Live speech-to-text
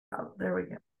there we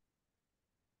go.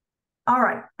 All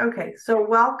right. Okay. So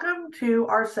welcome to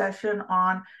our session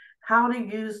on how to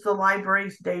use the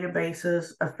library's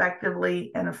databases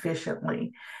effectively and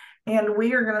efficiently. And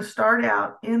we are going to start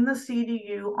out in the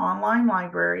CDU online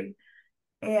library,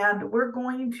 and we're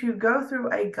going to go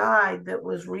through a guide that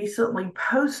was recently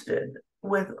posted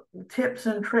with tips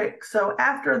and tricks. So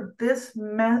after this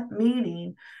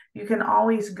meeting, you can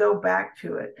always go back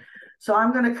to it. So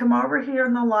I'm going to come over here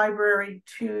in the library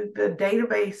to the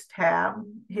database tab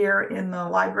here in the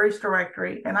library's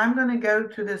directory, and I'm going to go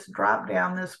to this drop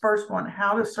down, this first one,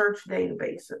 how to search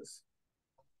databases.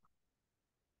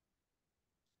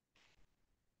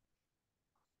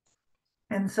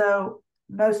 And so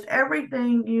most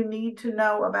everything you need to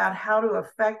know about how to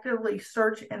effectively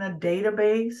search in a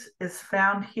database is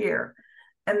found here.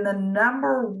 And the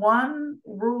number one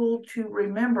rule to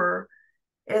remember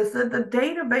is that the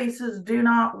databases do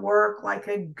not work like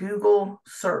a Google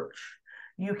search.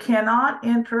 You cannot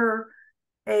enter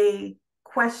a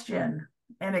question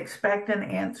and expect an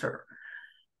answer.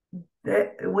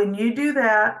 When you do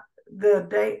that,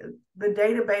 the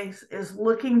database is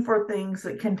looking for things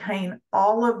that contain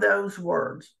all of those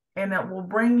words, and it will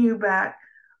bring you back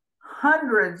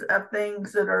hundreds of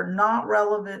things that are not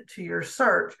relevant to your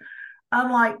search.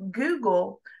 Unlike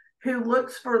Google, who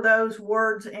looks for those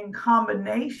words in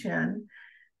combination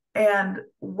and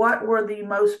what were the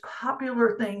most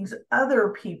popular things other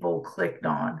people clicked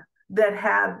on that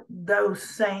had those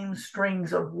same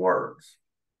strings of words.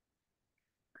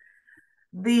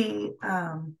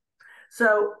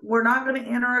 So we're not going to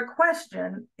enter a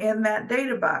question in that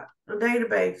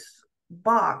database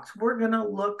box. We're going to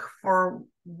look for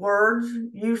words,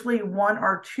 usually one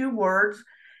or two words,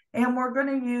 and we're going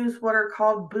to use what are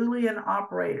called Boolean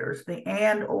operators, the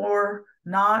and, or,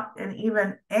 not, and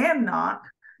even and not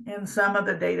in some of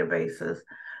the databases,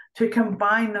 to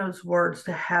combine those words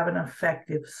to have an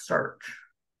effective search.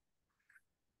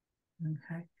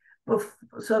 Okay.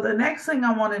 So the next thing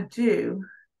I want to do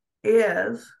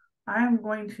is I'm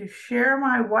going to share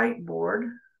my whiteboard,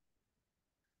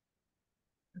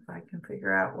 if I can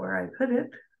figure out where I put it.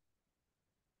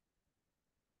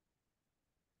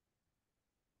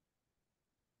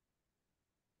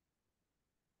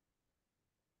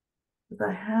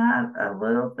 I had a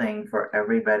little thing for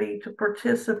everybody to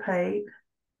participate,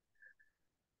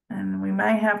 and we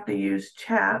may have to use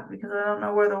chat because I don't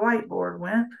know where the whiteboard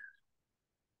went.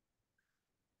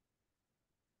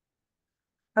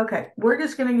 Okay, we're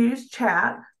just going to use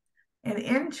chat. And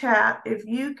in chat, if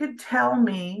you could tell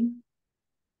me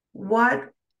what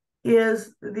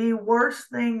is the worst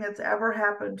thing that's ever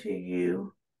happened to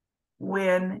you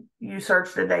when you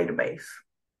searched a database.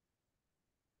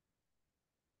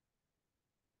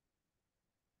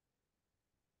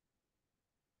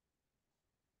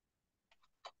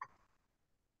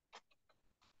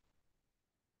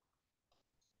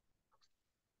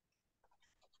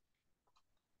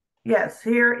 Yes,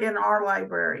 here in our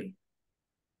library.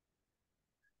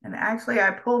 And actually, I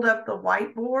pulled up the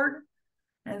whiteboard.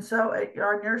 And so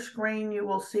on your screen, you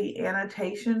will see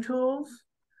annotation tools.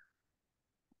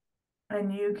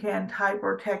 And you can type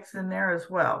or text in there as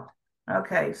well.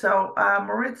 Okay, so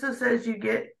Maritza says she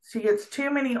gets too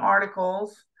many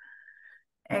articles.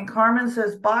 And Carmen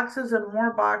says boxes and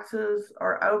more boxes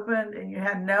are opened and you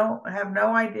have no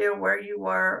idea where you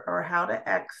were or how to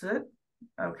exit.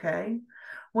 Okay.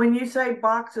 When you say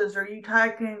boxes, are you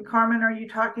talking, Carmen, are you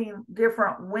talking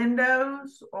different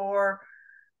windows or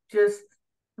just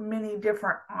many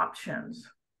different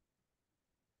options?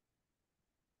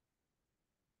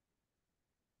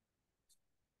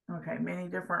 Okay, many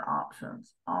different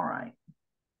options. All right.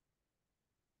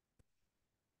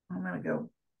 I'm going to go.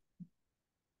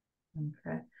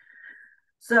 Okay.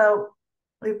 So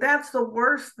if that's the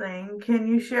worst thing, can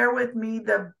you share with me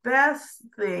the best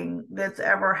thing that's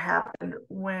ever happened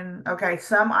when, okay,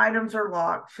 some items are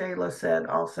locked, Shayla said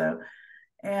also.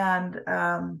 And,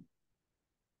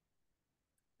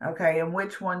 okay, and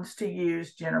which ones to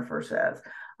use, Jennifer says.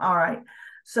 All right.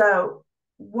 So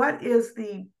what is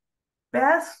the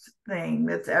best thing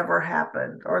that's ever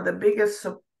happened or the biggest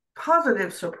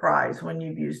positive surprise when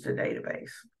you've used a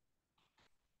database?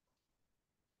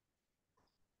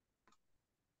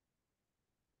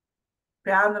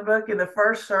 Found the book in the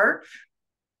first search.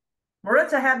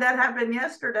 Maritza had that happen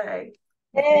yesterday.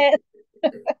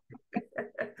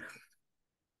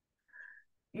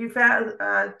 You found,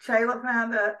 Shayla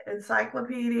found the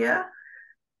encyclopedia.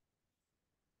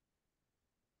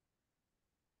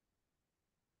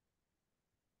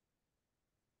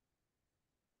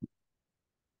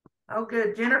 Oh,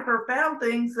 good. Jennifer found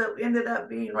things that ended up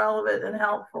being relevant and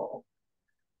helpful.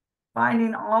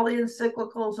 Finding all the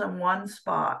encyclicals in one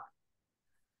spot.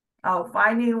 Oh,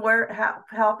 finding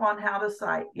help on how to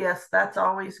cite. Yes, that's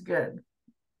always good.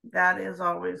 That is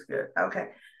always good. Okay.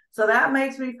 So that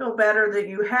makes me feel better that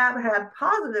you have had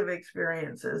positive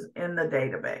experiences in the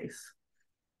database.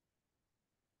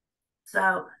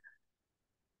 So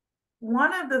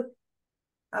one of the,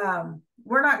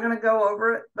 we're not going to go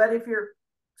over it, but if you're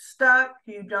stuck,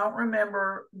 you don't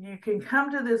remember, you can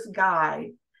come to this guide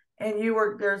and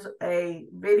there's a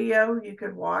video you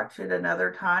could watch at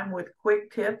another time with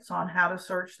quick tips on how to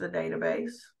search the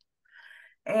database.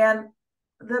 And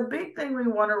the big thing we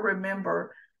want to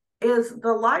remember is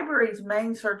the library's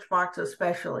main search box,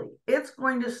 especially, it's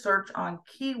going to search on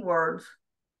keywords,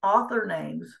 author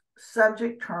names,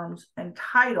 subject terms, and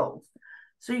titles.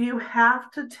 So you have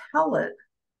to tell it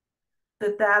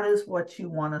that that is what you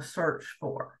want to search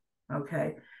for,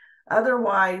 okay?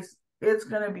 Otherwise, it's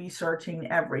going to be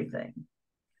searching everything.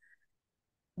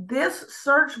 This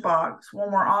search box,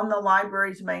 when we're on the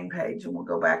library's main page, and we'll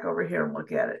go back over here and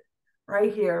look at it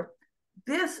right here,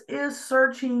 this is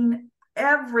searching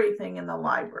everything in the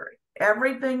library,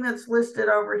 everything that's listed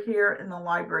over here in the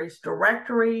library's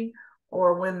directory,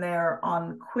 or when they're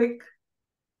on quick,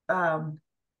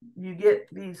 you get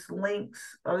these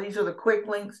links, or these are the quick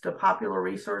links to popular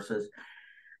resources.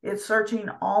 It's searching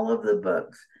all of the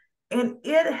books, and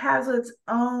it has its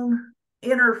own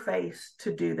interface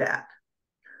to do that.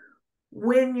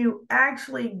 When you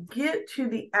actually get to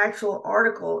the actual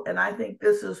article, and I think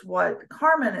this is what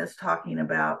Carmen is talking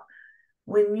about,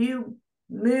 when you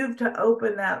move to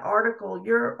open that article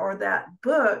or that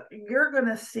book, you're going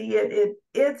to see it in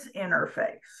its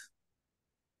interface,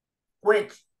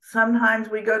 which sometimes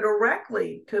we go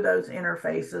directly to those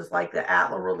interfaces like the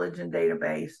Atlas Religion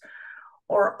Database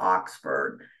or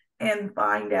Oxford and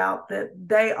find out that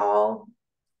they all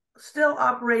still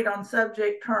operate on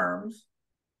subject terms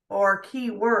or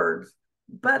keywords,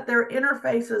 but their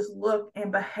interfaces look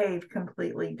and behave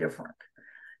completely different.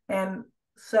 And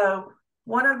so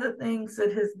one of the things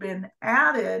that has been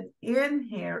added in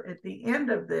here at the end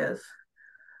of this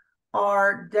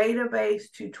are database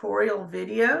tutorial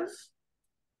videos.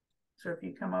 So if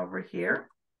you come over here,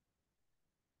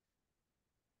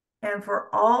 and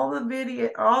for all the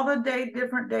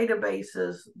different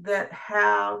databases that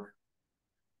have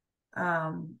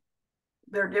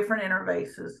their different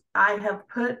interfaces, I have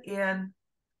put in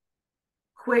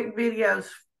quick videos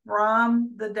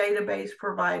from the database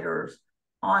providers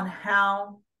on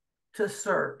how to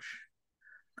search.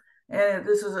 And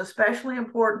this is especially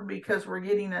important because we're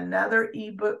getting another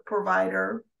ebook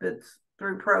provider that's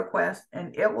through ProQuest,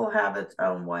 and it will have its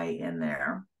own way in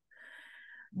there.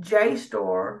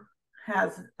 JSTOR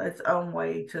has its own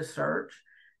way to search.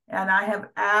 And I have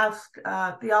asked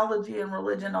Theology and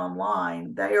Religion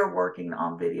Online, they are working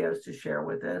on videos to share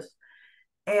with us.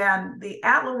 And the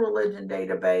Atlas Religion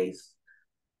Database,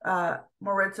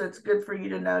 Maritza, it's good for you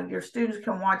to know your students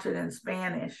can watch it in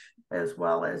Spanish as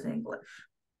well as English.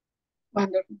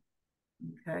 Wonderful.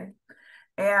 Okay.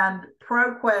 And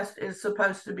ProQuest is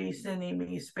supposed to be sending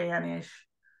me Spanish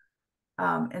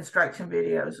instruction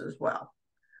videos as well.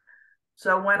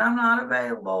 So when I'm not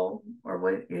available, or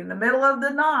in the middle of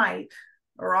the night,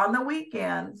 or on the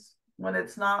weekends, when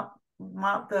it's not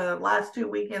the last 2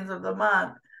 weekends of the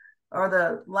month, or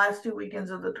the last 2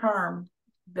 weekends of the term,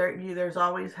 there's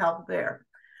always help there.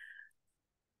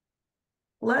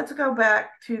 Let's go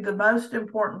back to the most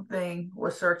important thing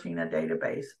with searching a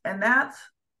database, and that's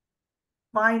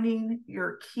finding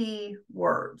your key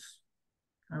words,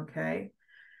 okay?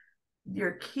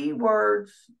 Your keywords,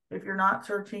 if you're not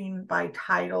searching by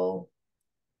title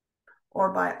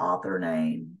or by author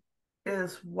name,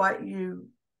 is what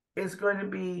is going to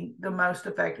be the most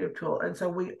effective tool. And so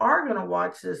we are going to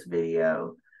watch this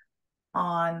video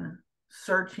on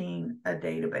searching a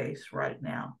database right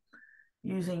now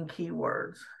using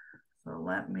keywords. So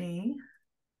let me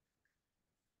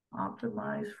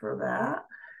optimize for that.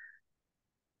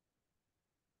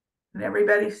 Can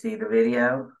everybody see the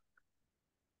video?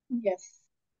 Yes.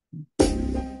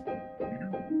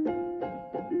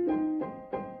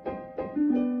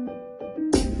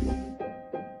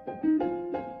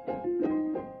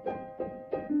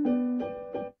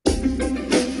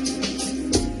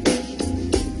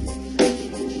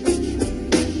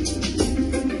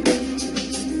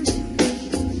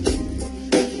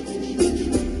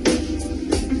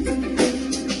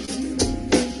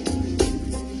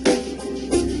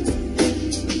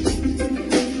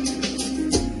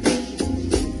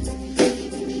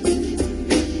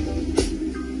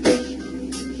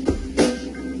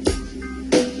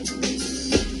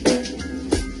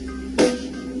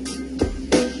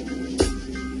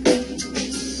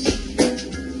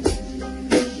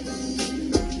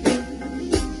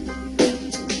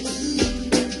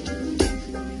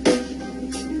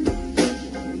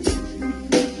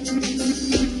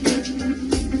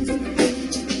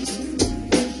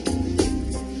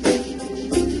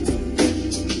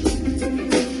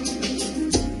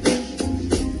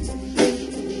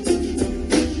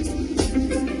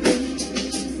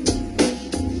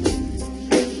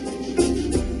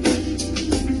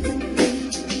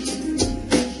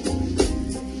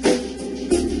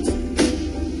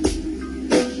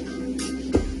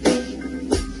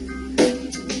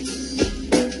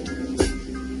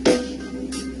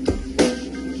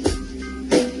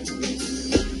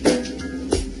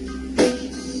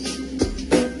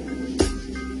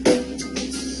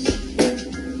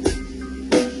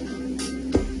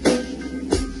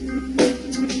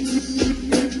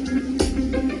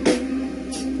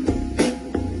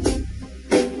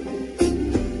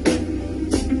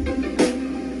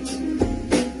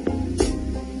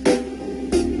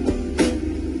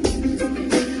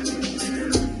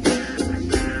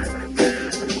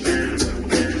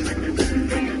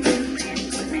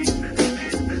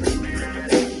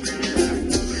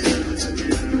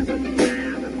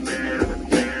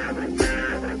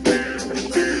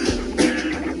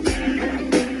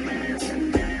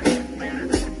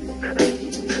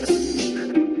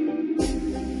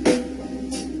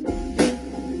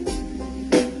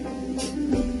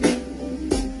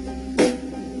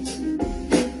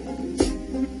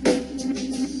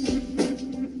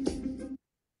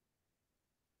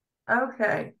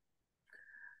 Okay.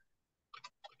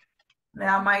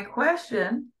 Now my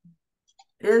question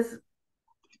is,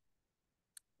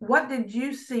 what did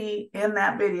you see in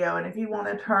that video? And if you want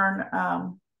to turn,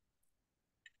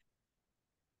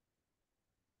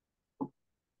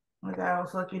 okay, I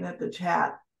was looking at the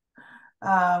chat.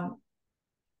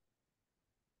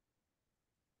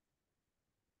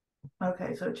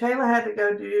 Okay, so Chayla had to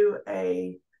go do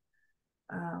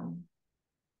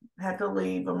had to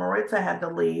leave, and Maritza had to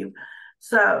leave.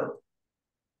 So,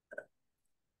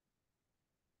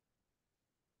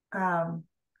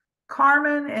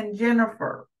 Carmen and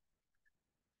Jennifer,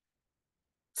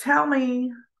 tell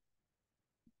me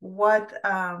what,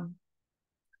 and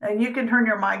you can turn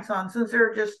your mics on. Since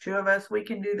there are just two of us, we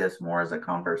can do this more as a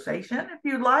conversation if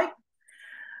you'd like.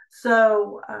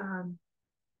 So,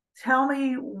 tell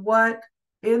me what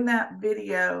in that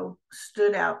video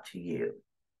stood out to you.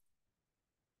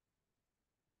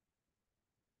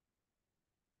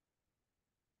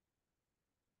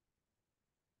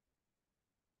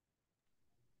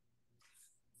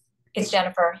 It's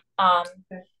Jennifer. I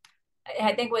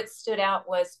think what stood out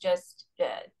was just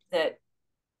that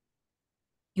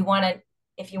you want to,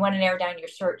 if you want to narrow down your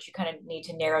search, you kind of need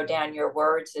to narrow down your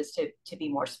words as to be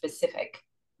more specific.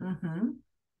 Mm-hmm.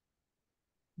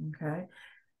 Okay.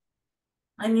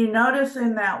 And you notice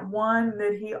in that one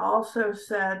that he also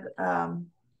said,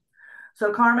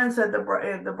 so Carmen said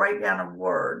the breakdown of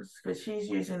words because she's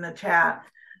using the chat.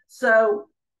 So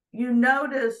you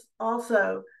notice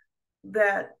also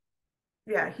that,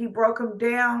 yeah, he broke them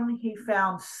down. He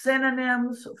found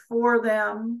synonyms for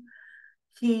them.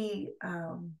 He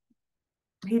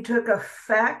took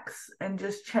effects and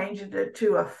just changed it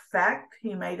to effect.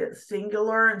 He made it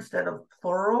singular instead of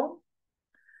plural.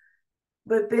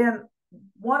 But then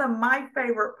one of my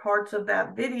favorite parts of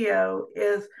that video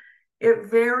is it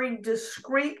very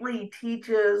discreetly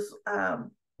teaches,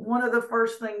 one of the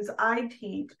first things I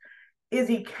teach is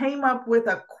he came up with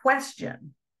a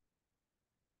question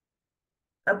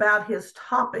about his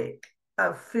topic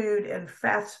of food and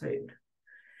fast food.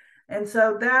 And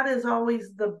so that is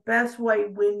always the best way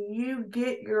when you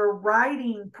get your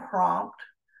writing prompt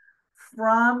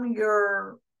from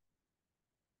your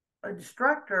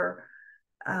instructor,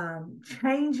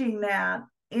 changing that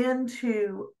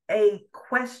into a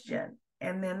question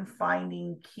and then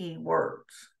finding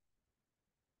keywords.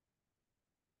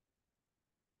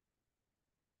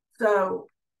 So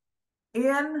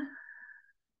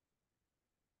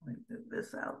let me move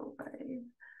this out of the way.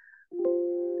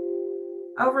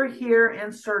 Over here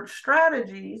in search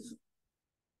strategies,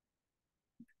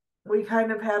 we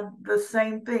kind of have the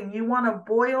same thing. You want to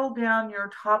boil down your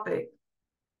topic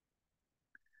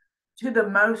to the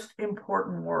most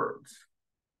important words,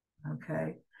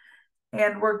 okay?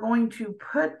 And we're going to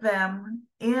put them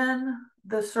in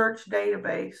the search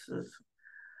databases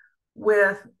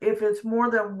with, if it's more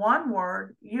than one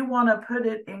word, you want to put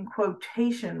it in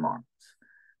quotation marks.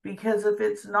 Because if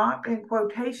it's not in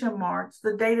quotation marks,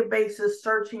 the database is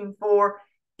searching for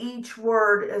each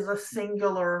word as a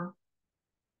singular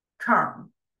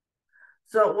term.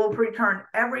 So it will return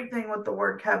everything with the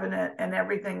word covenant and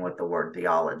everything with the word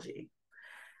theology.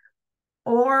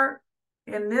 Or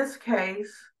in this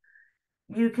case,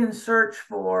 you can search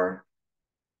for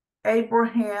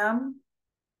Abraham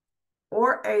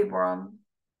or Abram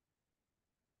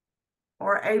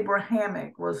or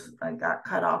Abrahamic I got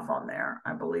cut off on there,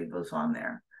 I believe was on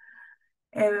there.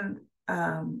 And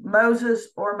Moses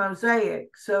or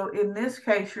Mosaic. So in this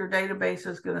case, your database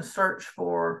is going to search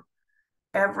for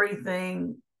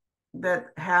everything that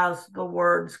has the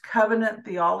words covenant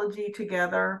theology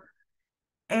together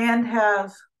and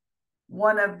has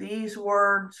one of these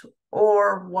words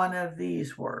or one of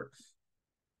these words.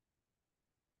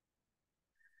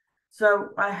 So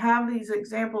I have these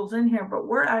examples in here, but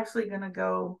we're actually going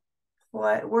to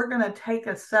we're going to take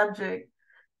a subject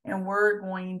and we're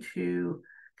going to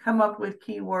come up with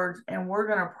keywords and we're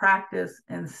going to practice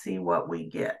and see what we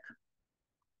get.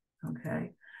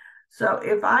 Okay. So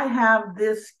if I have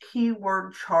this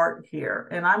keyword chart here,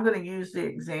 and I'm going to use the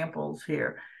examples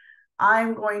here,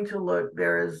 I'm going to look,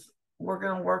 we're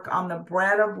going to work on the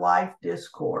bread of life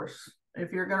discourse,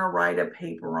 if you're going to write a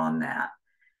paper on that.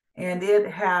 And it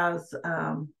has,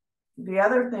 the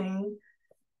other thing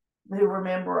to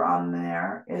remember on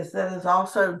there is that it's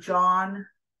also John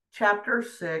chapter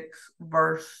 6,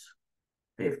 verse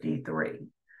 53.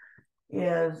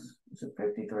 Is it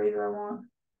 53 that I want?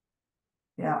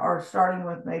 Yeah, or starting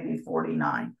with maybe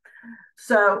 49.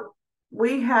 So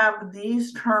we have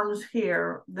these terms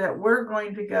here that we're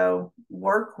going to go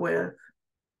work with,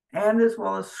 and as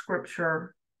well as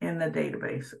scripture in the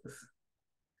databases.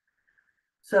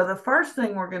 So the first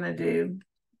thing we're going to do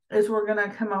is we're going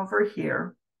to come over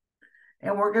here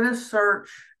and we're going to search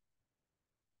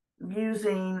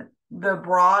using the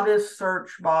broadest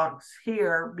search box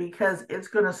here because it's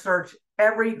going to search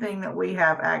everything that we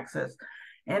have access.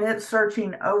 And it's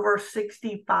searching over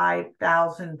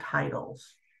 65,000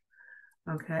 titles.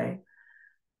 Okay.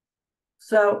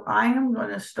 So I am going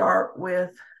to start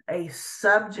with a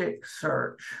subject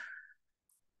search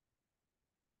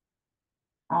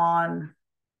on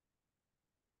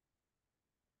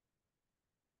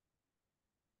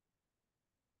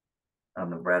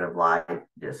the Bread of Life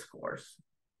discourse.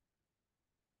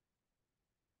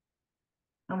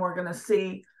 And we're going to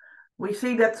see, we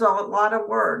see that's a lot of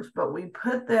words, but we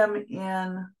put them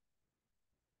in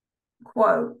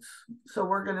quotes. So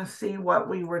we're going to see what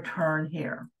we return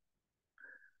here,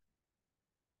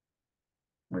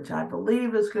 which I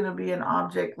believe is going to be an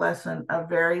object lesson of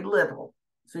very little.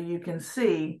 So you can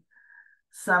see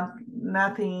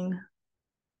nothing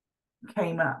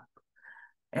came up.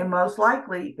 And most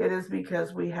likely it is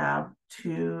because we have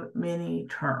too many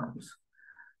terms.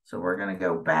 So we're going to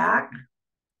go back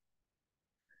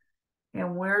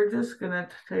and we're just going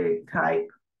to type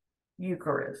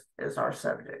Eucharist as our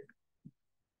subject.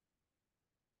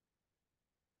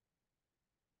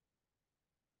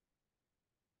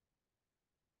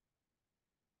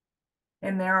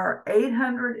 And there are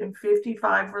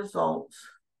 855 results.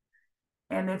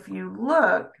 And if you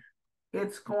look,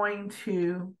 it's going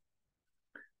to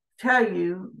tell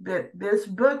you that this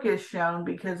book is shown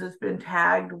because it's been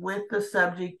tagged with the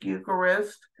subject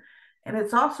Eucharist. And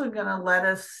it's also going to let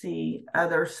us see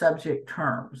other subject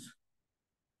terms.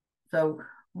 So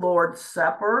Lord's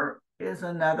Supper is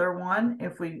another one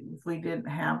if we didn't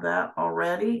have that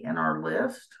already in our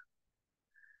list.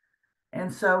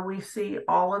 And so we see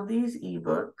all of these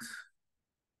ebooks.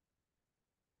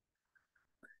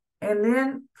 And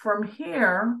then from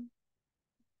here,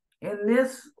 in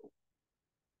this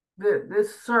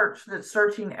search that's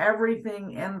searching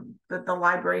everything that the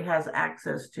library has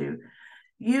access to,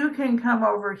 you can come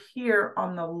over here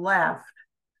on the left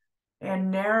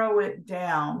and narrow it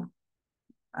down.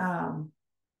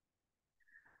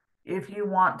 If you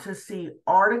want to see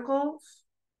articles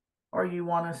or you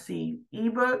want to see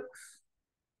ebooks,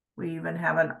 we even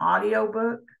have an audio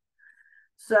book.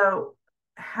 So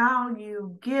how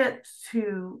you get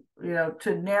to,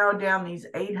 to narrow down these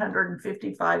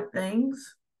 855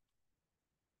 things,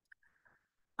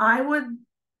 I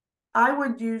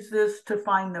would use this to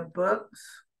find the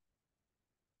books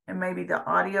and maybe the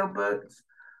audio books.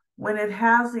 When it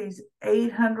has these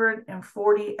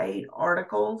 848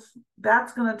 articles,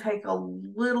 that's going to take a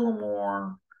little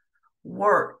more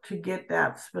work to get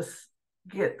the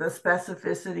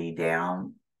specificity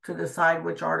down to decide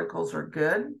which articles are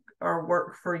good or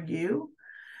work for you.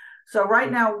 So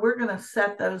right now we're going to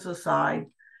set those aside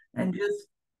and just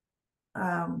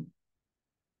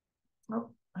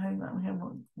hang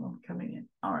on, I'm coming in.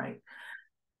 All right.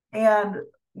 And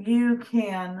you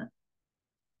can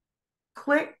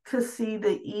click to see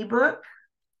the ebook.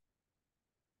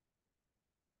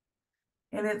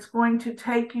 And it's going to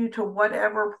take you to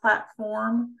whatever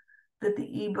platform that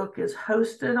the ebook is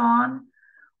hosted on.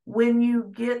 When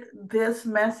you get this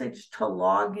message to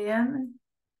log in,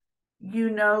 you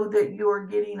know that you're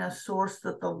getting a source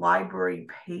that the library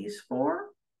pays for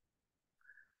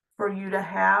you to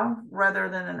have rather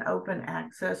than an open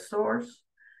access source.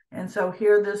 And so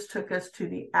here, this took us to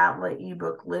the ATLA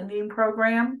ebook lending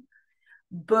program.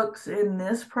 Books in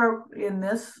this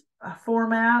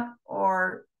format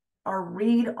are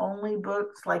read-only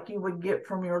books like you would get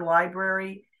from your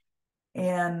library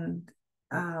and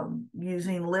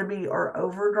using Libby or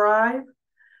Overdrive.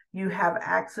 You have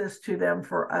access to them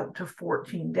for up to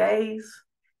 14 days.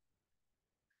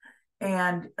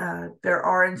 And there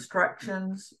are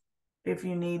instructions if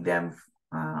you need them.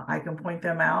 I can point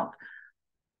them out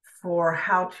for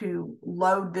how to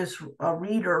load a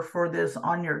reader for this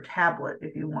on your tablet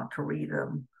if you want to read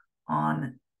them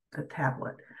on the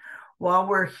tablet. While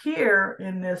we're here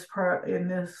in this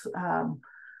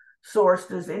source,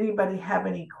 does anybody have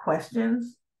any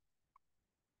questions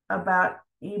about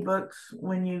ebooks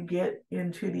when you get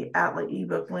into the ATLA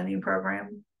ebook lending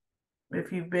program?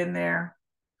 If you've been there.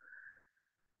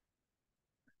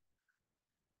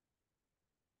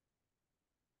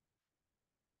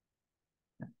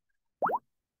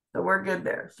 So we're good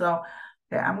there. So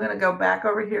okay, I'm going to go back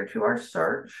over here to our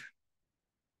search.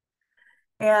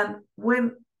 And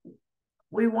when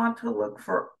we want to look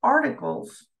for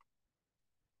articles,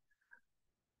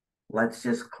 let's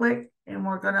just click and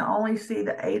we're going to only see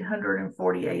the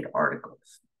 848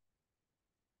 articles.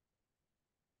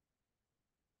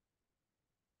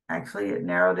 Actually, it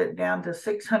narrowed it down to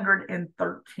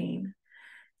 613.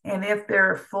 And if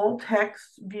they're full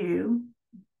text view,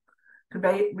 to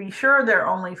be sure they're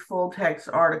only full text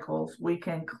articles, we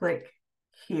can click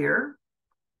here.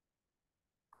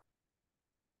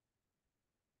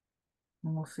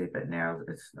 And we'll see if it narrows.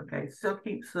 It's okay, still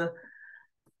keeps the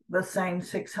same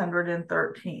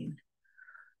 613.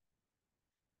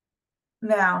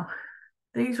 Now,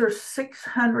 these are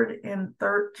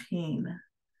 613.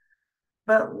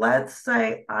 But let's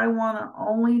say I want to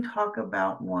only talk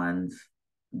about ones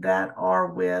that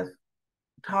are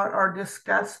or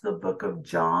discuss the book of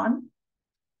John.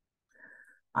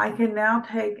 I can now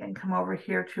take and come over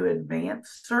here to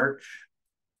advanced search.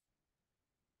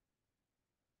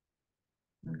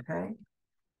 Okay.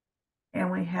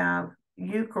 And we have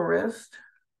Eucharist.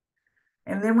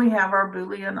 And then we have our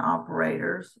Boolean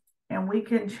operators. And we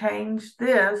can change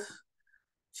this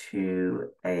to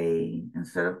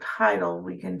instead of title,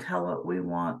 we can tell it we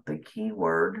want the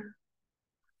keyword.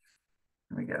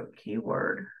 Here we go,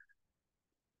 keyword.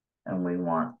 And we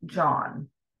want John.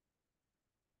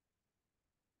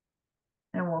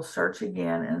 And we'll search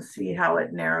again and see how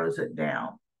it narrows it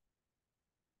down.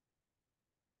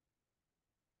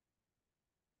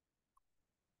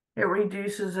 It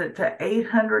reduces it to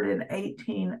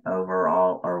 818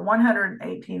 overall, or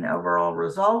 118 overall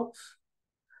results.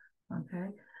 Okay.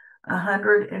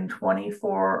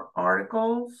 124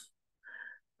 articles.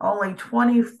 Only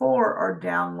 24 are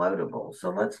downloadable. So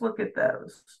let's look at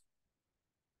those.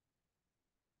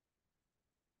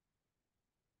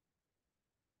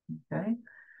 Okay.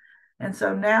 And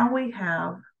so now we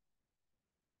have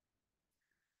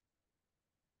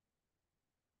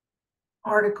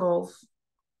articles.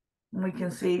 We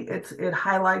can see it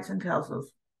highlights and tells us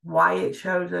why it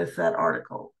shows us that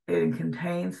article. It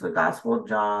contains the Gospel of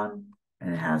John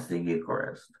and it has the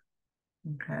Eucharist.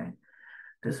 Okay.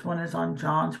 This one is on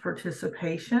John's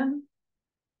participation.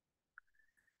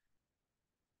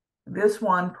 This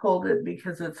one pulled it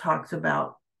because it talks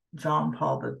about John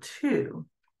Paul II.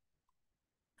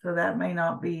 So that may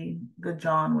not be the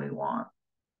John we want.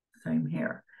 Same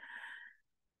here.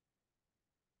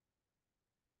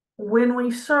 When we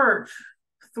search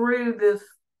through this,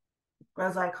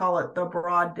 as I call it, the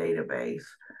broad database,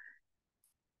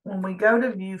 when we go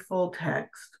to view full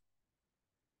text,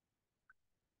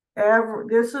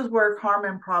 this is where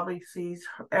Carmen probably sees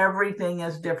everything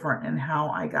is different in how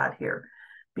I got here,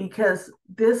 because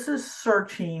this is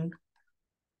searching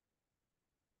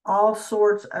all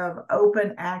sorts of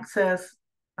open access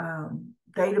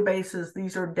databases.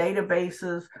 These are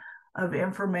databases of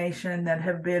information that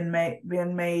have been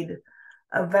made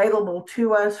available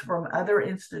to us from other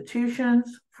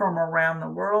institutions from around the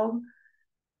world.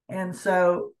 And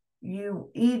so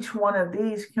each one of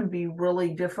these can be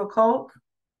really difficult.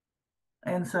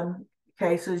 In some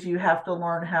cases, you have to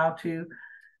learn how to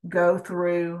go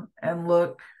through and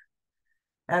look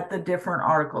at the different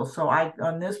articles. So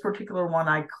on this particular one,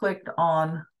 I clicked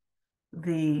on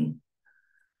the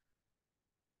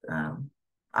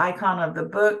icon of the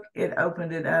book, it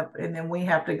opened it up, and then we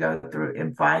have to go through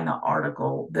and find the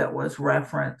article that was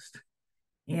referenced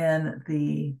in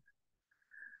the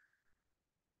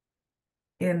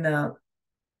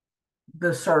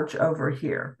search over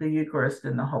here, the Eucharist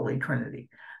and the Holy Trinity.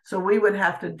 So we would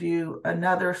have to do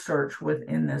another search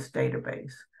within this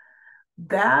database.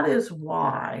 That is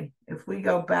why, if we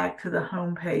go back to the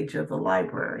home page of the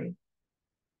library,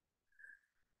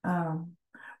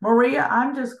 Maria,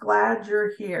 I'm just glad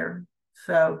you're here.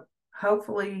 So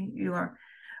hopefully you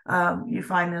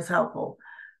find this helpful.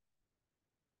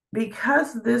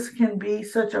 Because this can be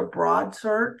such a broad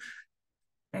search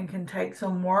and can take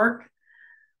some work,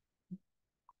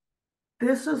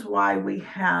 this is why we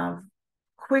have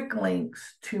quick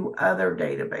links to other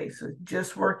databases,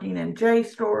 just working in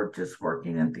JSTOR, just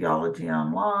working in Theology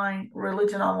Online,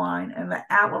 Religion Online, and the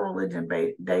Atlas Religion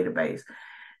database.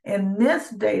 And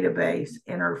this database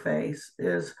interface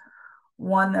is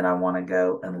one that I want to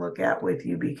go and look at with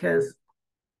you, because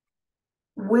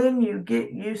when you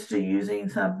get used to using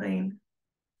something,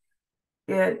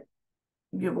 it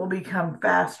will become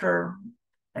faster.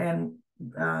 And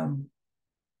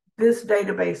this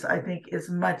database, I think,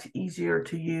 is much easier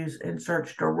to use and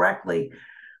search directly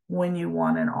when you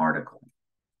want an article.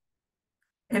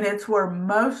 And it's where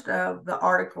most of the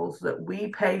articles that we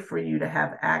pay for you to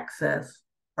have access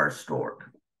are stored.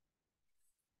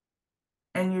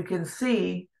 And you can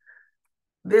see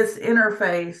this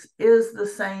interface is the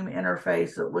same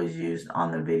interface that was used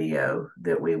on the video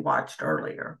that we watched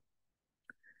earlier.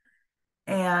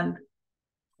 And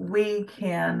we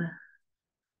can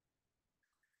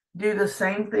do the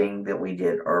same thing that we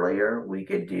did earlier. We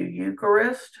could do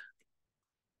Eucharist,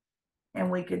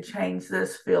 and we could change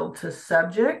this field to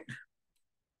subject.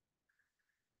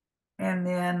 And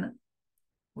then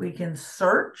we can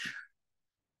search.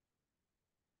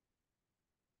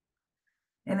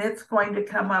 And it's going to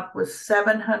come up with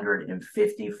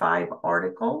 755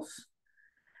 articles.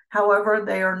 However,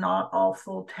 they are not all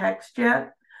full text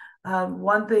yet.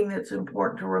 One thing that's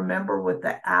important to remember with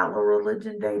the Atla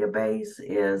Religion database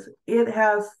is it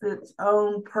has its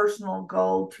own personal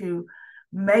goal to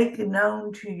make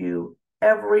known to you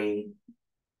every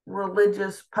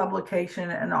religious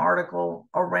publication and article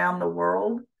around the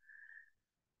world,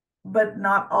 but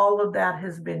not all of that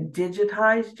has been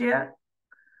digitized yet.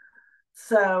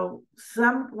 So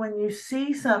when you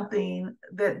see something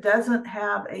that doesn't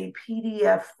have a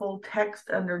PDF full text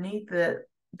underneath it,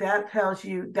 that tells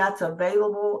you that's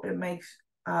available. It makes,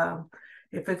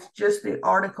 if it's just the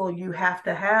article you have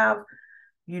to have,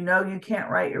 you can't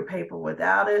write your paper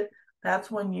without it.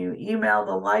 That's when you email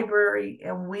the library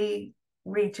and we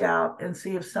reach out and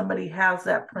see if somebody has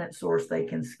that print source they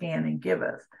can scan and give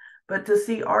us. But to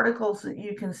see articles that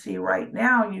you can see right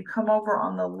now, you come over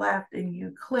on the left and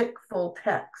you click full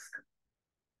text.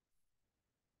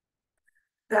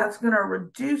 That's going to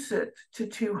reduce it to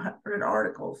 200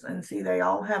 articles. And see, they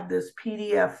all have this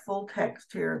PDF full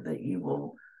text here that you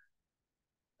will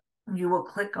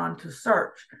click on to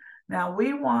search. Now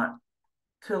we want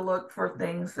to look for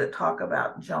things that talk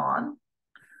about John.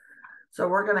 So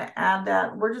we're going to add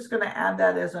that. We're just going to add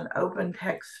that as an open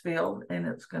text field, and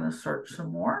it's going to search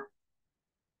some more.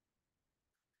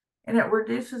 And it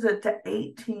reduces it to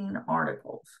 18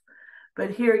 articles.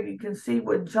 But here you can see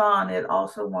with John, it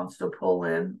also wants to pull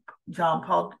in John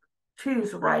Paul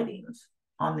II's writings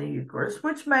on the Eucharist,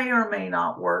 which may or may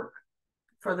not work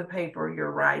for the paper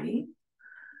you're writing.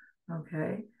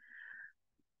 Okay.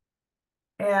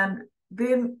 And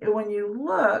then when you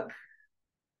look,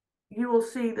 you will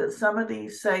see that some of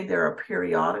these say they're a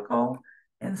periodical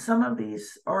and some of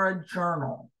these are a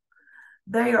journal.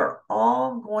 They are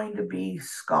all going to be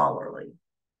scholarly.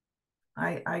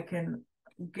 I can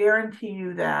guarantee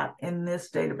you that in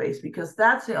this database, because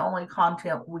that's the only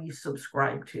content we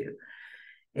subscribe to.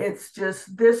 It's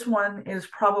just this one is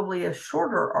probably a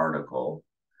shorter article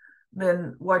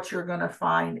than what you're going to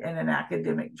find in an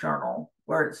academic journal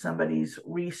where it's somebody's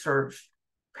research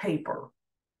paper.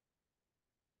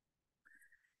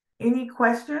 Any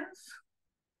questions,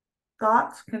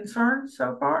 thoughts, concerns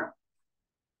so far?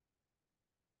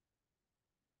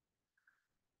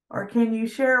 Or can you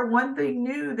share one thing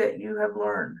new that you have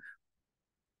learned?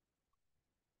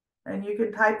 And you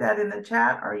can type that in the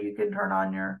chat, or you can turn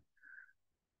on your...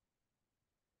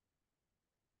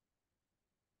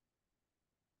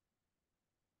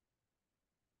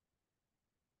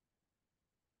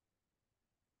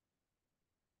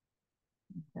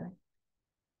 Okay.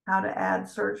 How to add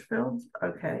search fields.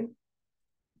 Okay.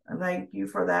 Thank you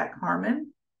for that,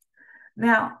 Carmen.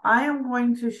 Now, I am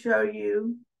going to show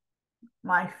you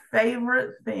my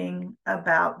favorite thing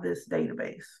about this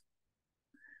database.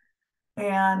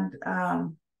 And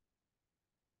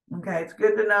okay, it's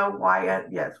good to know why,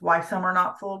 why some are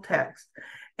not full text.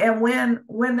 And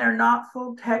when they're not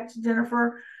full text,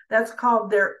 Jennifer, that's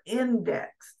called they're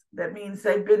indexed. That means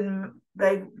they've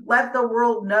let the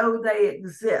world know they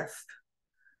exist.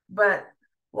 But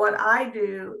what I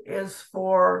do is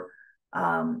for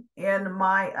in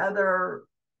my other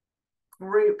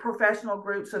professional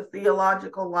groups of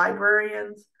theological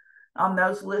librarians, on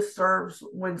those listservs,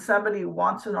 when somebody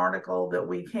wants an article that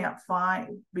we can't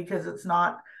find because it's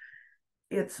not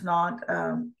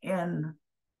in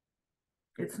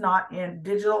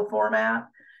digital format,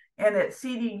 and at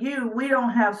CDU we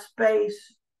don't have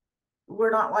space.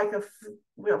 We're not like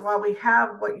while we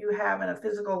have what you have in a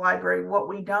physical library, what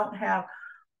we don't have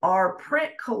are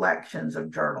print collections of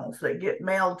journals that get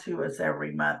mailed to us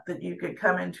every month that you could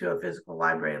come into a physical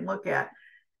library and look at.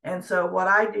 And so what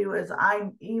I do is I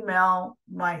email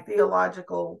my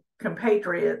theological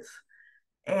compatriots,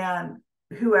 and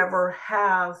whoever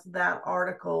has that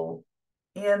article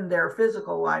in their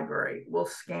physical library will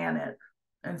scan it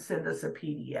and send us a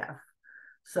PDF.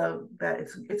 So that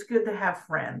it's good to have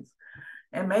friends.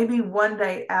 And maybe one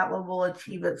day Atla will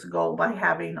achieve its goal by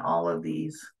having all of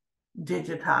these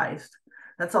digitized.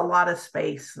 That's a lot of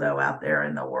space, though, out there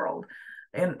in the world,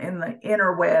 in the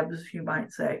interwebs, you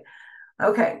might say.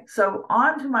 Okay, so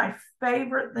on to my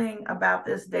favorite thing about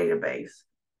this database.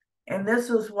 And this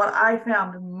is what I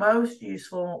found most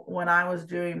useful when I was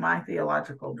doing my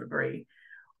theological degree,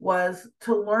 was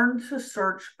to learn to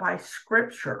search by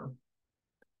scripture.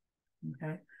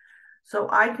 Okay. So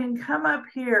I can come up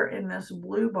here in this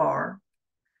blue bar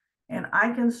and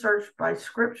I can search by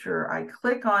scripture. I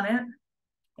click on it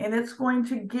and it's going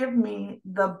to give me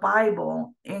the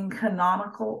Bible in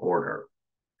canonical order.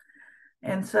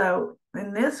 And so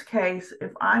in this case,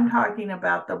 if I'm talking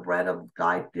about the bread of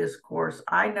life discourse,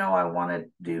 I know I want to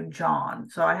do John.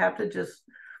 So I have to just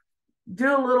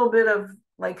do a little bit of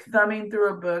like thumbing through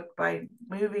a book by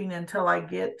moving until I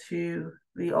get to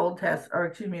the Old Testament, or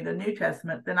excuse me, the New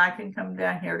Testament. Then I can come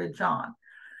down here to John.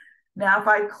 Now, if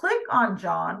I click on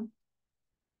John,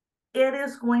 it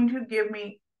is going to give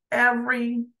me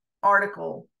every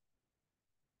article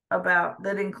about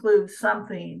that includes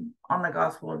something on the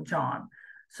Gospel of John.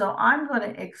 So I'm going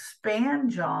to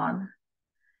expand John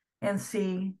and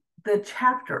see the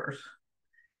chapters.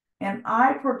 And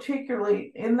I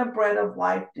particularly, in the Bread of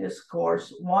Life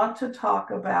discourse, want to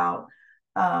talk about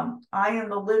I am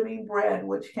the living bread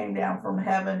which came down from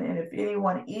heaven, and if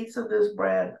anyone eats of this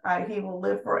bread, he will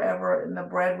live forever, and the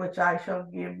bread which I shall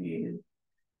give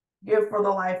for the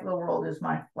life of the world is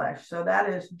my flesh. So that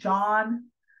is John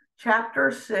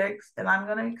chapter 6, and I'm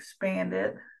going to expand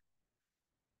it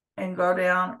and go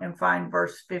down and find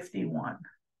verse 51.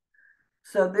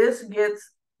 So this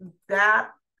gets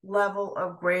that level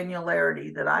of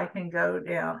granularity that I can go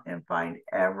down and find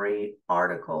every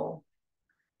article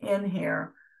in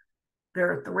here.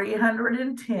 There are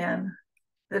 310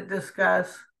 that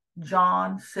discuss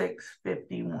John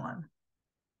 6:51.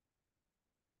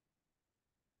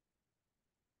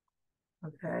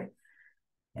 Okay.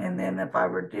 And then if I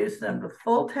reduce them to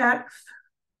full text,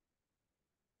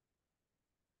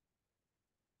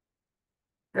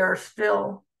 there are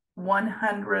still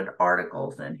 100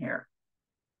 articles in here.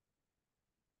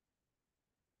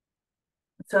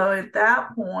 So at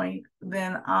that point,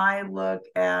 then I look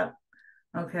at,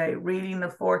 okay, reading the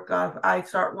fourth gospel, I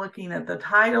start looking at the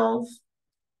titles,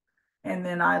 and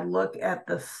then I look at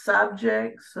the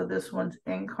subjects. So this one's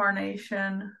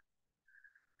incarnation.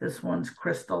 This one's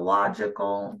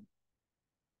Christological.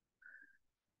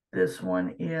 This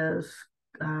one is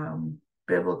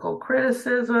biblical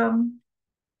criticism.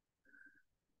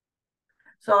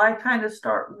 So I kind of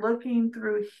start looking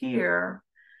through here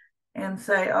and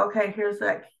say, okay, here's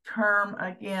that term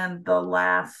again, the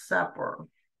Last Supper,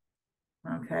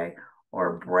 okay,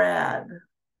 or bread.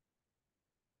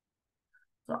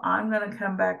 So I'm going to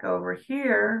come back over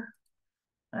here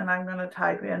and I'm going to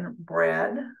type in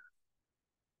bread.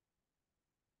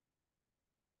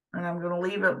 And I'm going to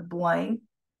leave it blank.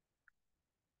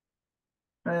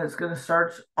 And it's going to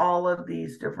search all of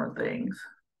these different things.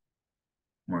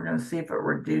 We're going to see if it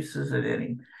reduces it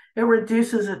any. It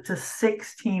reduces it to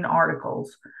 16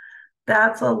 articles.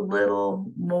 That's a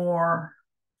little more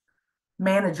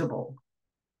manageable.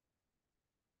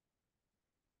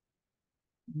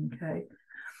 Okay.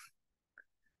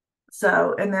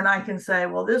 So, and then I can say,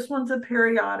 well, this one's a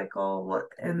periodical,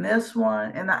 and this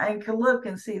one, and I can look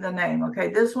and see the name. Okay,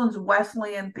 this one's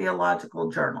Wesleyan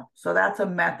Theological Journal. So that's a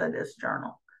Methodist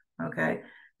journal. Okay,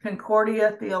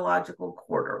 Concordia Theological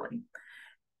Quarterly.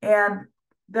 And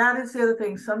that is the other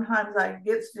thing. Sometimes I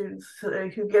get students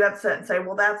who get upset and say,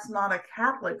 well, that's not a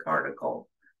Catholic article.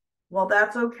 Well,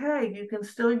 that's okay. You can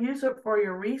still use it for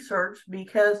your research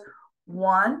because,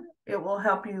 one, it will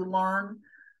help you learn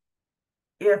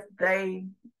if the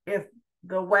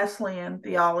Wesleyan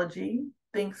theology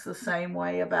thinks the same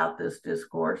way about this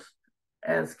discourse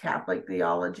as Catholic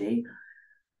theology.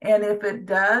 And if it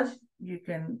does, you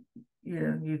can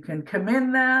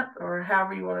commend that, or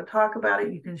however you want to talk about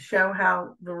it. You can show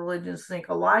how the religions think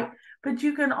alike, but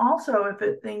you can also, if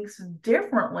it thinks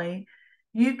differently,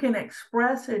 you can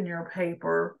express in your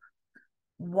paper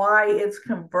why its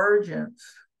convergence,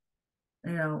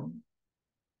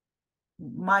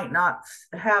 might not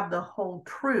have the whole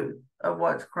truth of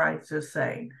what Christ is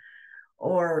saying,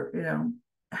 or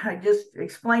just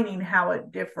explaining how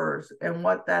it differs and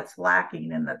what that's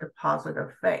lacking in the deposit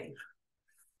of faith.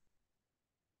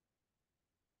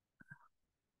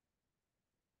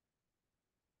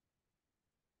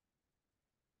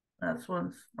 That's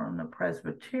one's from the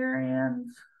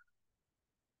Presbyterians.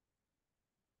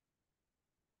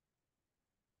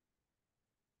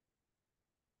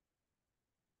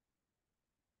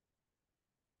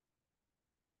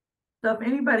 So if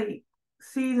anybody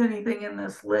sees anything in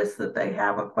this list that they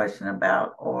have a question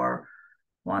about or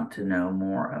want to know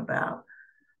more about,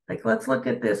 like, let's look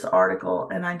at this article,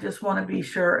 and I just want to be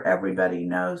sure everybody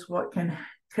knows what can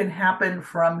happen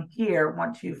from here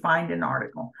once you find an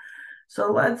article.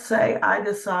 So let's say I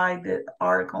decide that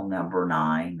article number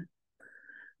 9,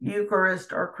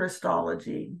 Eucharist or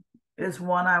Christology, is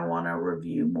one I want to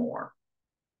review more.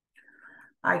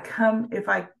 if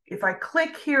I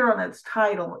click here on its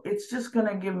title, it's just going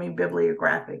to give me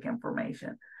bibliographic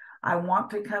information. I want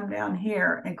to come down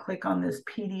here and click on this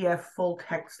PDF full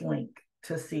text link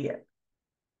to see it.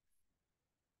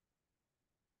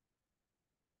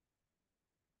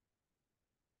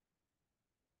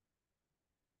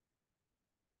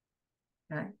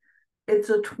 Okay. It's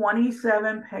a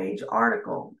 27-page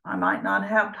article. I might not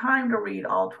have time to read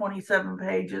all 27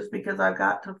 pages because I've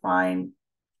got to find,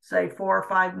 say, 4 or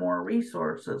 5 more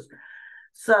resources.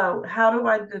 So how do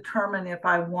I determine if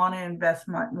I want to invest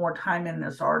more time in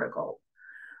this article?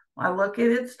 I look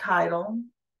at its title.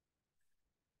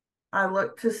 I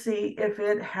look to see if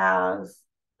it has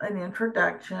an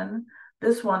introduction.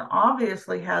 This one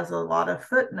obviously has a lot of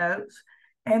footnotes,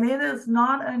 and it is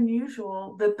not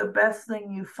unusual that the best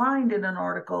thing you find in an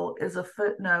article is a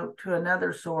footnote to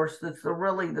another source that's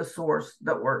really the source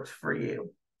that works for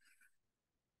you.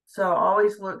 So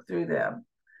always look through them.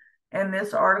 And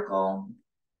this article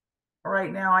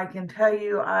right now, I can tell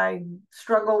you I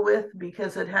struggle with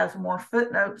because it has more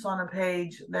footnotes on a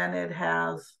page than it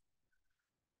has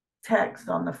text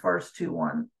on the first two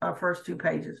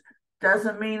pages.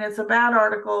 Doesn't mean it's a bad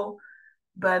article,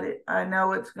 but I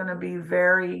know it's going to be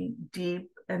very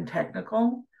deep and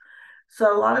technical.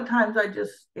 So a lot of times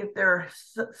if there are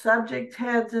subject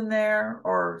heads in there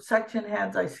or section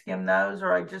heads, I skim those,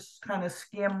 or I just kind of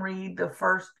skim read the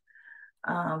first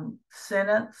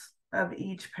sentence of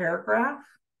each paragraph.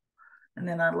 And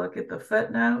then I look at the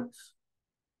footnotes.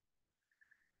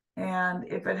 And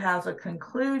if it has a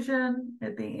conclusion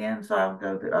at the end, so I'll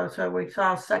go through, so we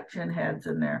saw section heads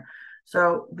in there.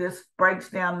 So this breaks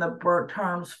down the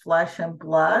terms flesh and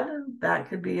blood. That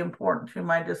could be important to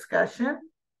my discussion.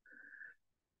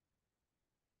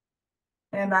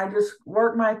 And I just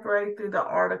work my way through the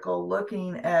article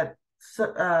looking at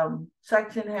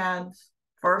section heads,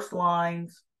 first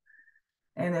lines,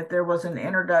 and if there was an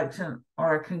introduction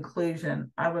or a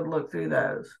conclusion, I would look through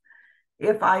those.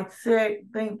 If I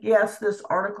think, yes, this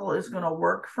article is going to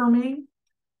work for me,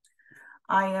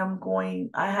 I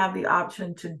have the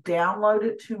option to download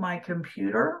it to my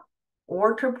computer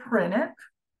or to print it.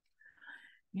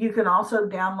 You can also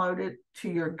download it to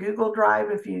your Google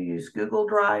Drive if you use Google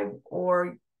Drive,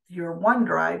 or your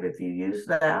OneDrive if you use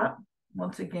that.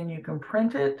 Once again, you can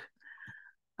print it.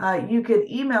 You could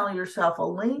email yourself a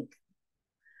link.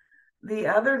 The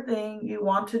other thing you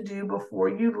want to do before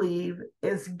you leave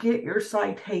is get your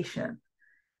citation.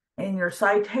 And your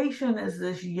citation is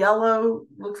this yellow,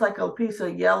 looks like a piece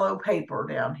of yellow paper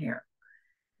down here.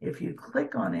 If you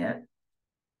click on it,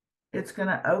 it's going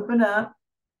to open up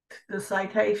the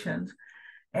citations.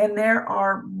 And there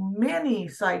are many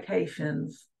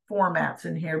citations formats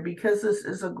in here because this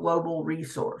is a global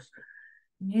resource.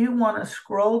 You want to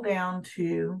scroll down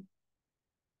to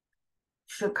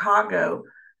Chicago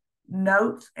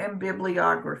Notes and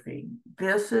Bibliography.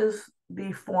 This is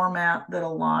the format that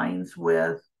aligns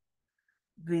with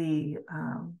the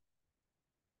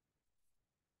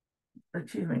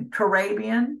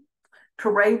Turabian.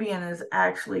 Turabian is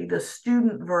actually the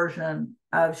student version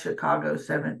of Chicago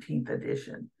 17th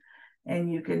edition.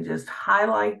 And you can just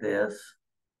highlight this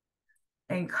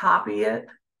and copy it.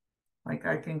 Like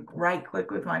I can right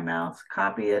click with my mouse,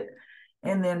 copy it,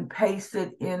 and then paste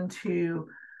it into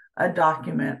a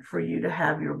document for you to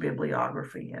have your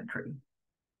bibliography entry.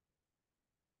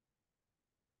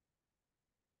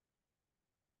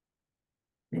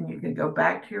 Then you can go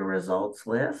back to your results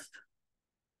list.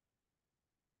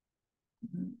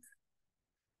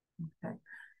 Okay.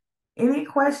 Any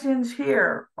questions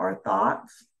here or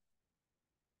thoughts?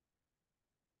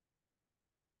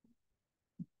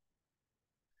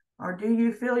 Or do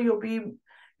you feel you'll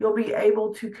be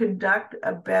able to conduct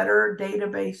a better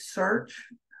database search?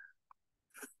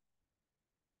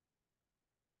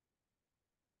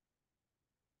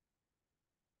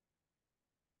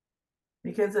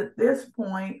 Because at this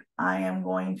point, I am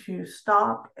going to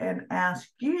stop and ask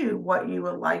you what you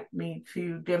would like me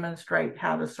to demonstrate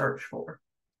how to search for.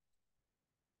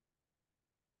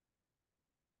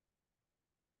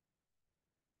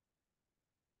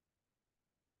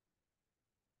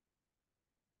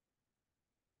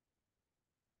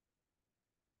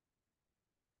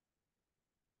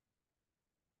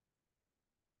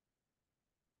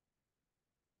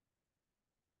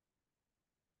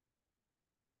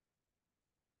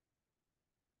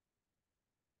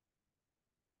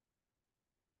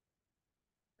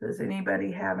 Does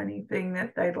anybody have anything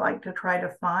that they'd like to try to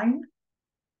find?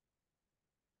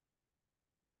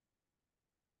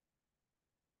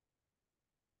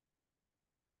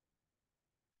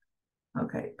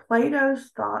 Okay,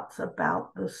 Plato's thoughts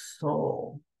about the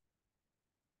soul.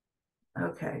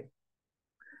 Okay.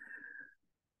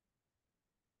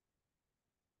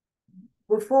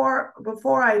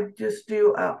 Before I just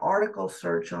do an article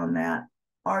search on that,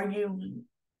 are you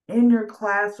in your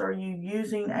class, are you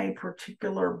using a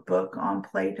particular book on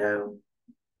Plato?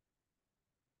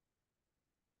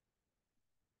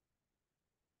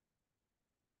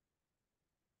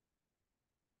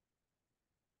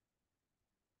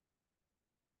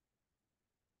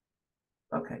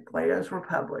 Okay, Plato's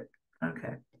Republic.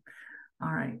 Okay.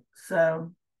 All right.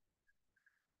 So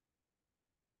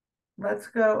let's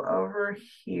go over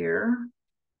here.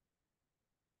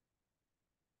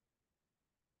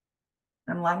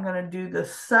 And I'm going to do the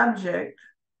subject.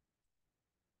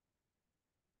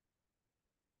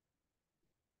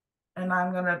 And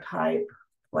I'm going to type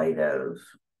Plato's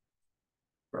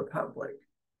Republic.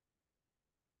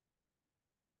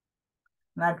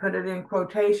 And I put it in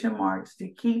quotation marks to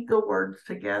keep the words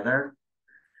together.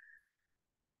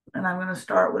 And I'm going to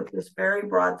start with this very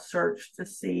broad search to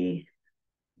see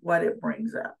what it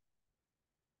brings up.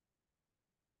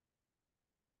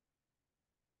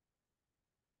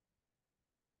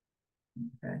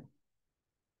 Okay.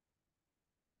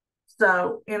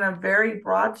 So in a very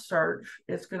broad search,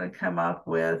 it's going to come up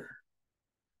with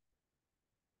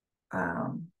a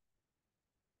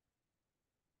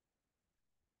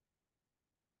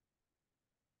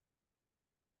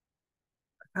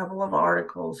couple of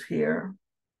articles here.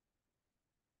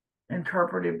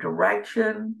 Interpretive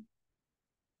direction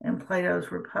in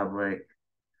Plato's Republic.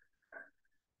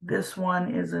 This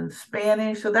one is in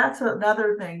Spanish. So that's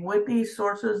another thing. With these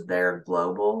sources, they're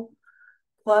global,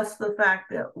 plus the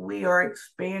fact that we are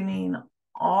expanding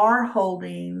our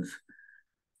holdings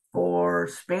for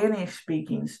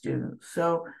Spanish-speaking students.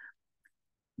 So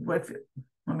let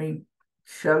me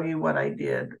show you what I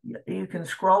did. You can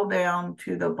scroll down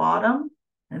to the bottom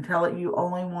and tell it you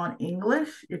only want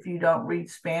English if you don't read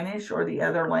Spanish or the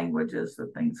other languages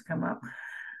that things come up.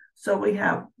 So we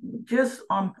have just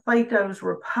on Plato's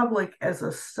Republic as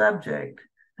a subject,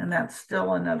 and that's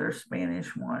still another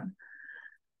Spanish one,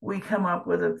 we come up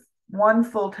with one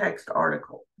full text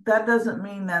article. That doesn't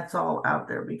mean that's all out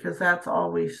there because that's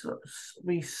all we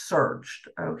searched,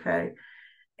 okay?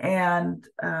 And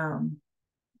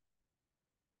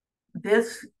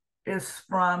this is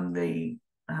from the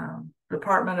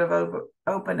Department of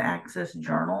Open Access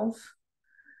Journals.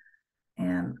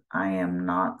 And I am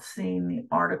not seeing the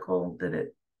article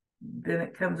then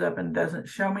it comes up and doesn't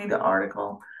show me the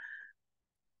article.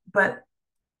 But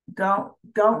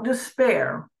don't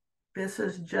despair. This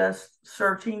is just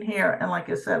searching here. And like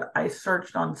I said, I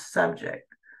searched on subject.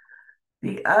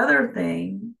 The other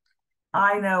thing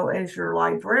I know as your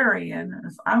librarian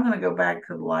is I'm going to go back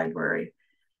to the library.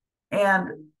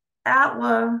 And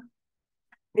ATLA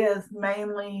is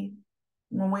mainly,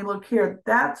 when we look here,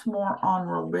 that's more on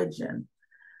religion.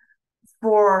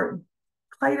 For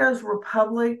Plato's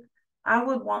Republic, I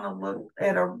would want to look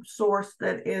at a source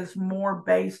that is more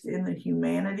based in the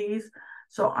humanities.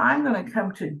 So I'm going to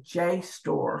come to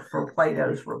JSTOR for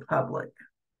Plato's Republic.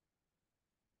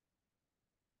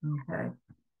 Okay.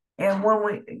 And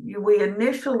when we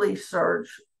initially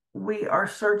search, we are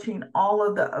searching all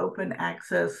of the open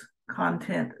access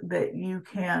content that you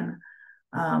can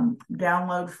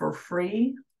download for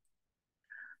free.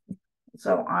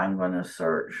 So I'm going to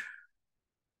search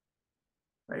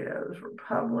Plato's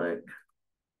Republic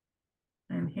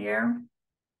in here.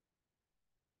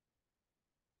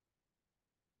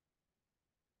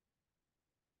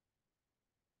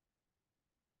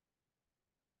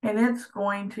 And it's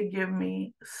going to give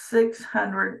me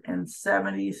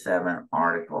 677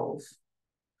 articles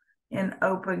in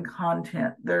open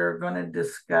content that are going to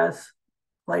discuss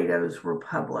Plato's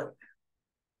Republic.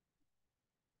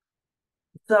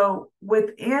 So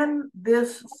within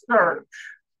this search,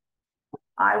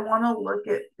 I want to look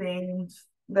at things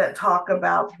that talk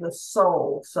about the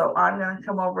soul. So I'm going to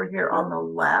come over here on the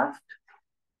left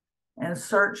and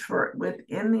search for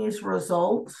within these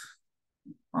results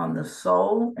on the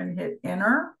soul and hit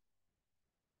enter.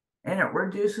 And it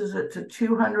reduces it to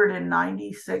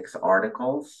 296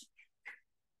 articles.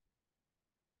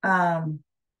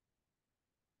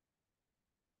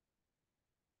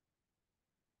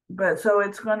 But so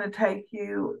it's going to take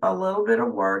you a little bit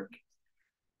of work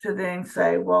to then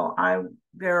say, well,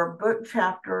 there are book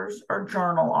chapters or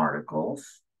journal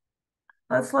articles.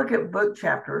 Let's look at book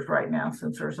chapters right now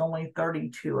since there's only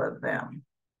 32 of them.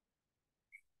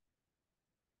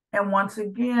 And once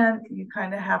again, you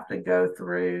kind of have to go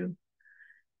through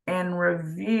and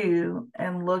review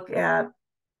and look at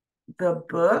the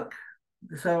book.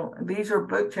 So these are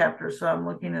book chapters. So I'm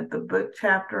looking at the book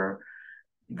chapter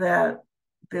that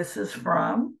this is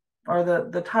from. or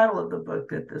the title of the book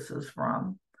that this is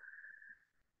from.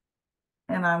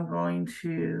 And I'm going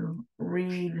to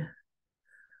read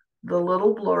the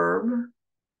little blurb.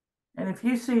 And if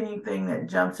you see anything that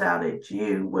jumps out at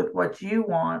you with what you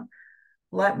want,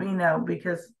 let me know,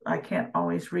 because I can't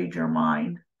always read your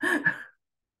mind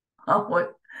on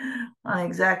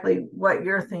exactly what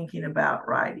you're thinking about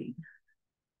writing.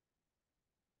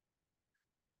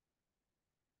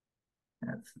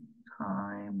 That's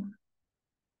time.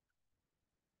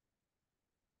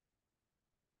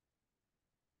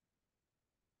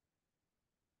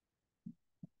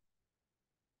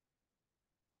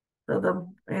 So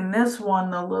in this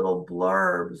one, the little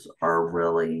blurbs are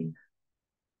really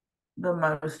the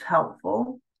most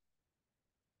helpful.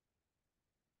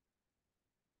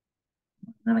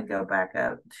 I'm going to go back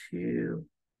up to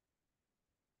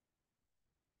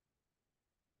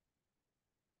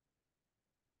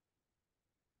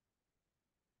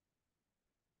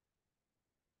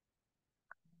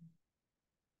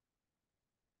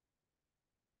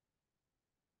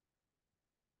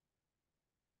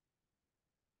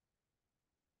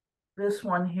this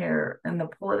one here, in the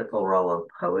political role of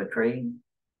poetry.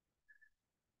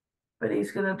 But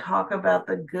he's going to talk about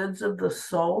the goods of the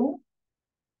soul.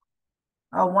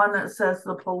 One that says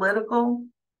the political.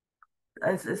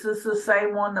 Is this the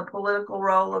same one, the political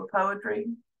role of poetry?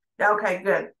 Okay,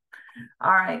 good.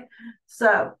 All right.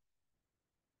 So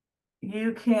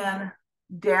you can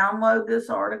download this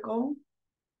article.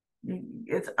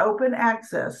 It's open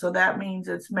access, so that means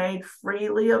it's made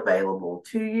freely available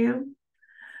to you.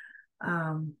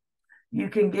 You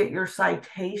can get your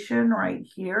citation right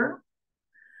here,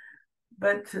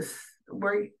 but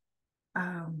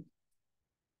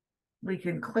we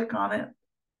can click on it,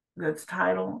 that's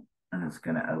title, and it's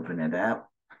going to open it up.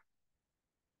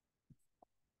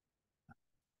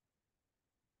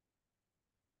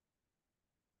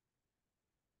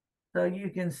 So you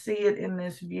can see it in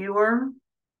this viewer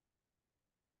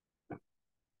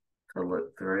to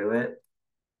look through it.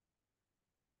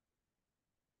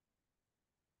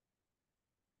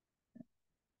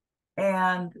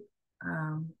 And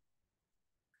I'm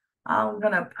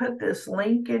going to put this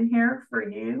link in here for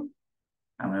you.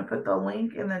 I'm going to put the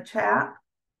link in the chat.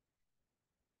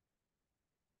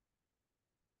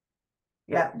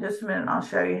 Yeah, just a minute. I'll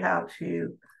show you how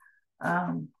to.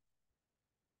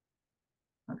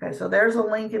 Okay, so there's a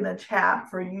link in the chat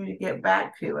for you to get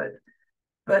back to it.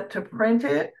 But to print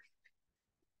it,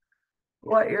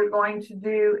 what you're going to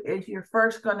do is you're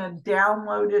first going to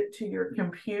download it to your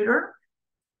computer.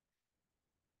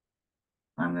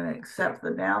 I'm going to accept the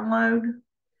download.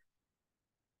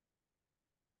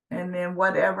 And then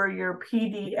whatever your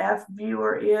PDF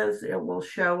viewer is, it will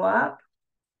show up.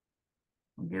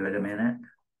 I'll give it a minute.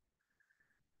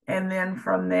 And then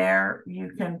from there,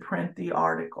 you can print the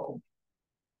article.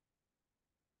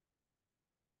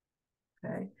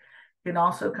 Okay. You can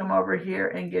also come over here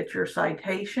and get your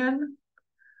citation.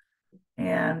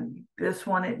 And this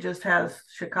one, it just has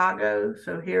Chicago.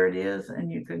 So here it is,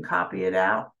 and you can copy it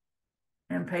out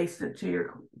and paste it to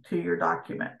your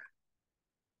document.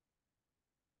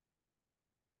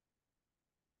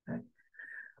 Okay.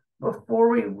 Before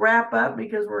we wrap up,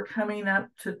 because we're coming up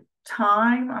to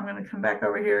time, I'm going to come back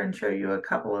over here and show you a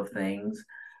couple of things.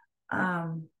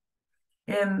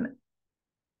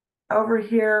 Over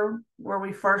here, where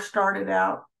we first started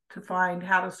out to find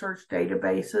how to search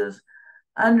databases,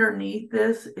 underneath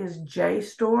this is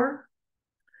JSTOR,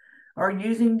 or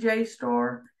using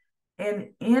JSTOR.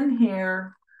 And in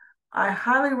here, I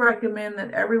highly recommend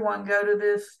that everyone go to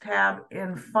this tab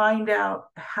and find out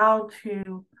how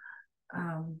to,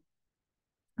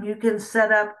 you can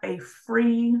set up a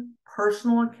free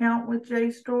personal account with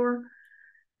JSTOR.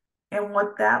 And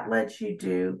what that lets you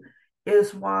do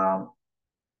is, while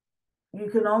you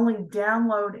can only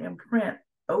download and print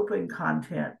open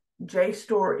content,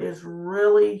 JSTOR is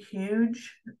really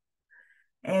huge.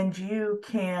 And you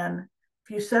can,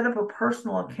 if you set up a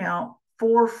personal account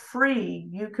for free,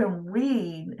 you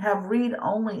can have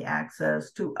read-only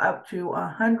access to up to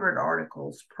 100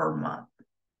 articles per month.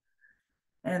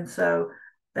 And so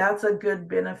that's a good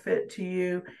benefit to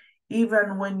you.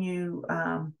 Even when you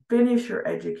finish your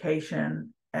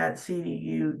education at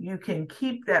CDU, you can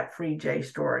keep that free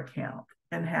JSTOR account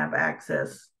and have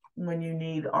access when you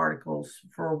need articles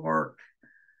for work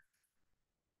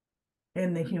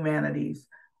in the humanities.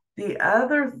 The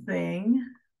other thing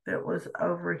that was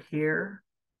over here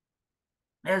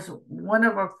is, one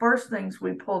of our first things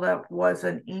we pulled up was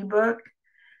an ebook.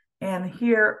 And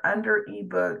here under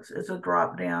ebooks is a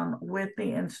drop down with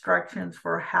the instructions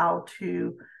for how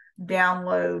to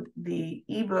download the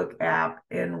ebook app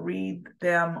and read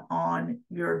them on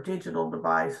your digital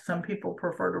device. Some people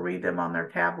prefer to read them on their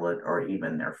tablet or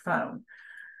even their phone.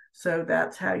 So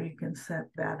that's how you can set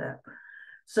that up.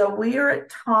 So we are at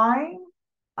time.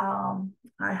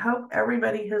 I hope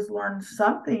everybody has learned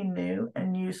something new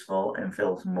and useful and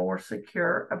feels more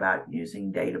secure about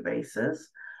using databases.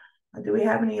 Do we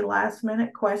have any last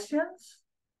minute questions?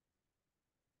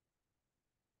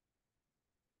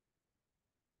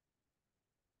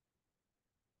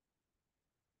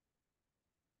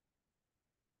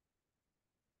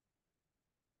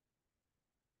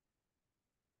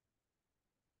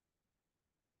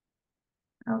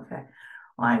 Okay.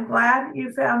 Well, I'm glad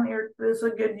you found this a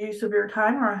good use of your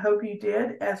time, or I hope you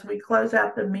did. As we close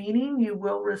out the meeting, you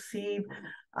will receive,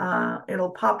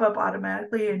 it'll pop up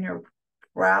automatically in your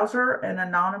browser, an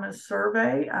anonymous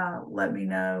survey. Let me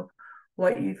know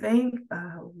what you think,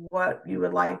 what you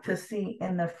would like to see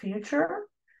in the future.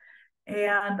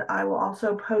 And I will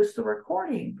also post the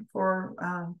recording for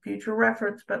future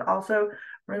reference, but also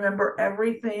remember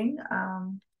everything,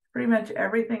 pretty much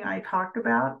everything I talked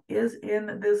about is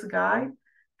in this guide,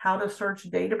 how to search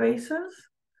databases,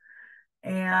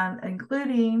 and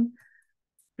including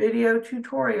video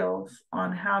tutorials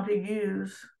on how to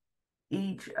use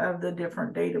each of the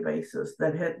different databases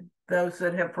those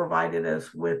that have provided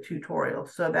us with tutorials.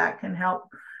 So that can help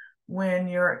when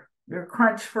you're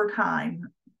crunched for time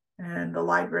and the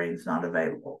library is not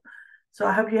available. So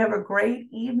I hope you have a great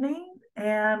evening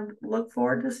and look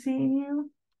forward to seeing you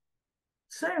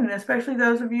soon, especially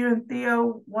those of you in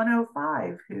Theo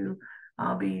 105 who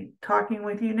I'll be talking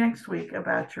with you next week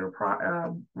about your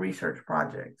research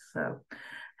projects. So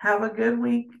have a good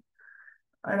week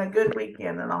and a good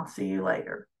weekend, and I'll see you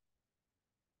later.